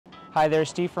Hi there,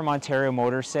 Steve from Ontario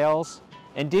Motor Sales.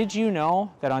 And did you know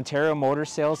that Ontario Motor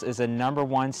Sales is the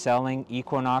 #1 selling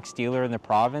Equinox dealer in the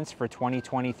province for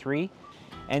 2023?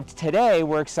 And today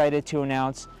we're excited to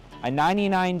announce a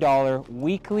 $99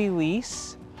 weekly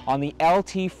lease on the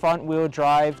LT front wheel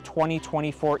drive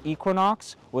 2024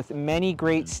 Equinox with many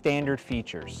great standard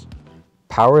features.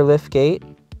 Power liftgate,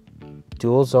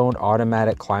 dual zone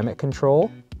automatic climate control,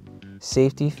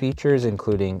 safety features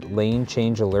including lane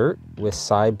change alert with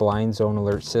side blind zone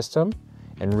alert system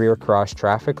and rear cross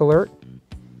traffic alert,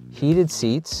 heated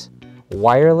seats,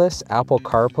 wireless Apple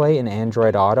CarPlay and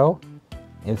Android Auto,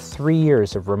 and 3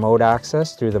 years of remote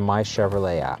access through the My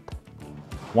Chevrolet app.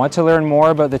 Want to learn more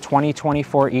about the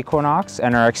 2024 Equinox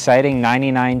and our exciting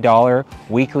 $99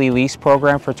 weekly lease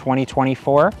program for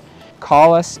 2024?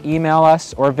 Call us, email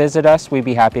us, or visit us. We'd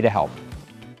be happy to help.